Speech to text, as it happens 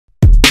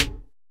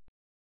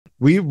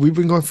We've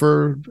been going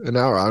for an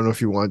hour. I don't know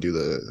if you want to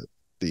do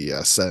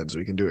the sends.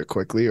 We can do it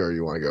quickly, or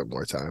you want to go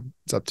more time.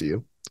 It's up to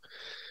you.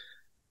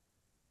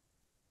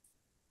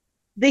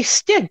 They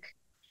stink.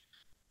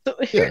 So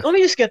here, Yeah, let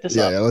me just get this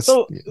up. yeah. Let's.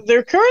 So Yeah.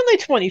 they're currently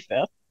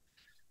 25th.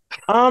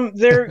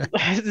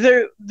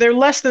 They're they're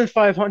less than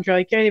 500.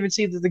 I can't even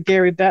see that the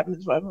Gary Bettman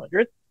is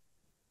 500.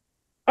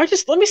 I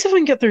just let me see if I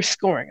can get their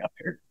scoring up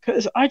here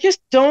because I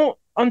just don't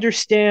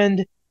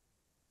understand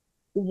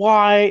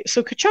why.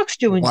 So Kachuk's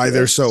doing Why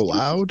they're good. so Suzuki's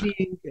loud?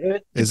 being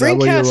good. The Is that Green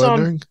what you're Cat's on.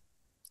 wondering?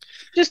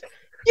 Just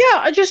yeah,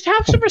 I just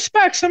have some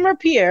respect. Summer of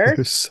Pierre.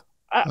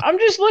 I'm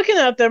just looking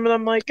at them and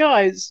I'm like,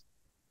 guys,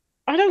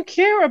 I don't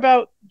care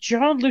about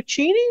John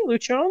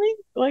Luciani.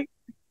 Like,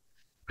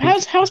 Who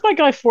how's my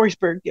guy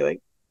Forsberg doing?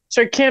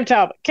 Sorry, Cam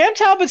Talbot. Cam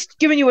Talbot's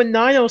giving you a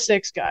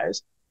 906,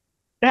 guys.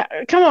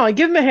 Come on,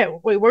 give him a hit.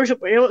 Wait, where's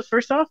it? Wait,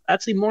 first off,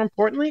 actually, more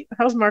importantly,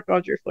 how's Marc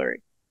Andre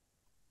Fleury?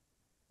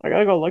 I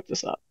gotta go look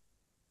this up.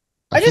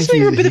 I I just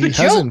think think they're a bit of a he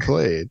hasn't joke.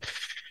 played.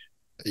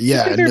 I just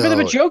Yeah, think they're a bit of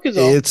a no, joke, is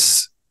all.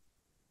 it's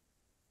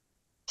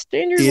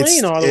Stay in your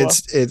lane, Ottawa.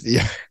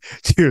 yeah,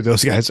 dude,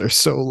 those guys are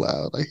so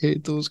loud. I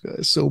hate those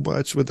guys so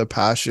much with a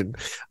passion.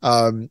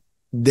 Um,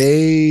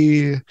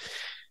 they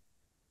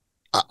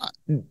uh,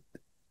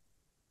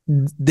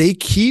 they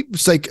keep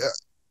it's like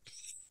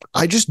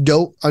I just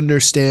don't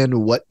understand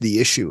what the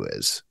issue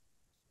is.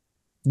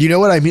 You know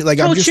what I mean? Like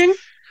I'm just Coaching,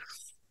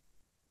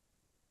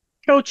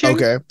 coaching.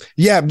 okay.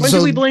 Yeah, When do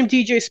so we blame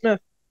DJ Smith?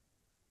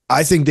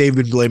 I think they've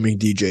been blaming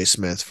DJ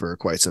Smith for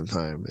quite some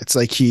time. It's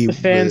like The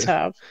fans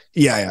have.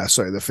 yeah,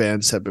 sorry. The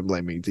fans have been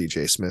blaming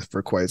DJ Smith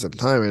for quite some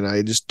time, and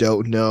I just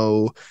don't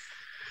know.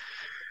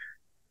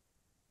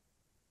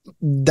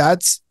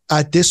 That's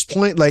at this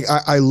point, like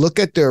I look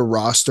at their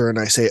roster and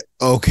I say,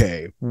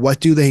 okay, what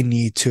do they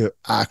need to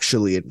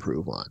actually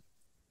improve on?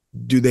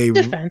 Do they?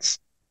 Defense.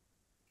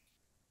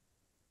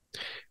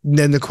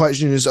 Then the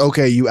question is,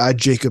 okay, you add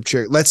Jacob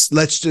Cherry. Let's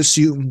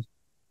assume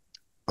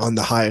on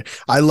the high.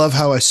 I love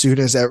how as soon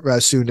as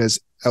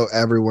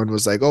everyone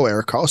was like, oh,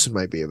 Eric Carlson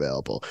might be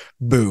available.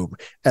 Boom,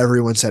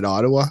 everyone said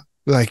Ottawa.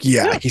 Like,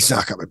 yeah, Yeah. he's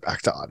not coming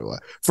back to Ottawa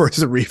for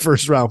 3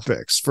 first-round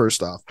picks.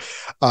 First off,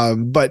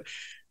 but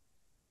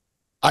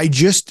I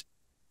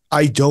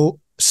don't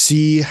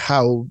see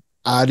how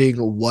adding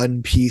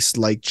one piece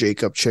like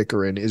Jacob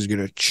Chikrin is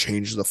going to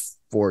change the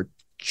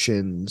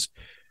fortunes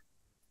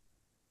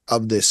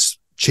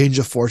change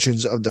the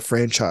fortunes of the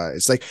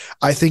franchise. Like,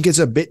 I think it's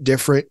a bit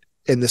different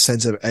in the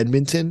sense of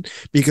Edmonton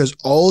because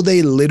all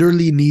they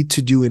literally need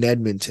to do in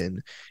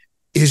Edmonton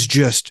is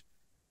just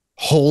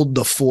hold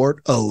the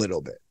fort a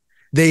little bit.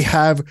 They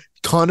have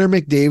Connor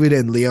McDavid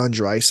and Leon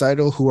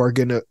Draisaitl who are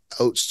going to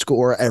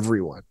outscore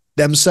everyone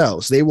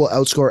themselves. They will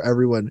outscore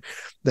everyone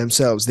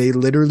themselves. They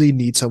literally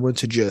need someone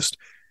to just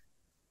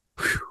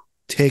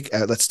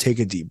let's take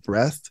a deep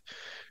breath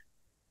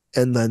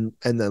and then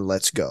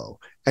let's go.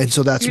 And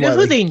so that's You know why who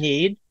like they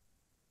need?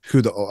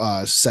 who the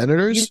You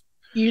Senators.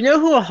 you know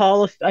who a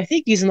Hall of I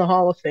think he's in the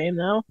Hall of Fame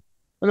now.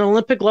 An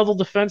Olympic level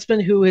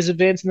defenseman who his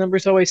advanced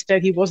numbers always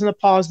said he wasn't a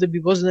positive, he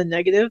wasn't a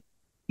negative.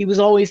 He was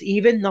always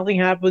even. Nothing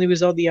happened when he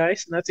was on the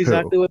ice, and that's Who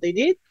exactly what they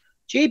need.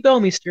 Jay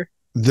Belmeister.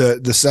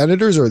 the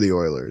Senators or the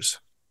Oilers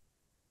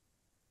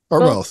or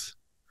Well, both?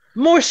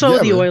 more so Yeah,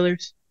 the man.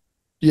 Oilers.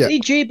 Yeah, They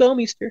need Jay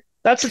Belmeister.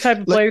 That's the type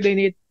of like, player they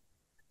need.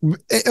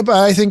 but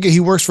I think he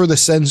works for the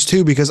Sens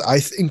too because I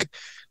think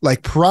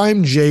like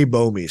prime Jay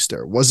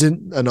Bomeister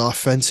wasn't an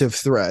offensive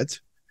threat,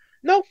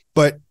 No,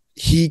 but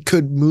he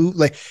could move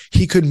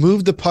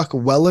the puck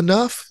well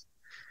enough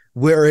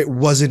where it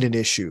wasn't an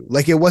issue.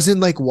 Like it wasn't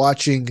like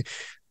watching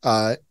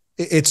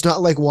it's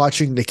not like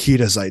watching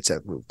Nikita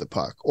Zaitsev move the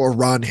puck or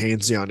Ron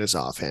Hainsey on his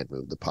offhand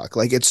move the puck.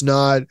 Like it's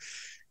not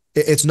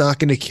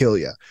going to kill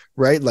you,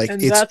 right? Like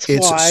and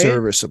it's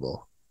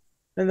serviceable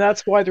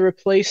that's why to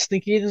replace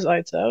Nikita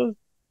Zaitsev,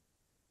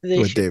 they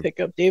with should Dave. pick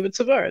up David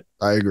Savard.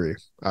 I agree.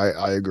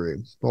 I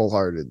agree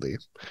wholeheartedly.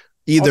 I'll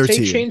Either take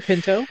team. Shane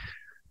Pinto.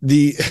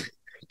 The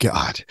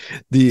God,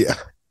 the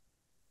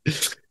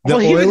the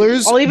I'll even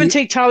Oilers I'll even the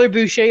take Tyler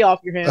Boucher off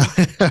your hands.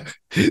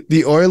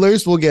 the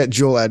Oilers will get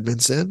Joel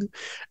Edmondson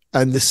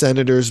and the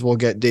Senators will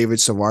get David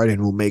Savard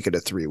and we'll make it a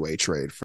 3-way trade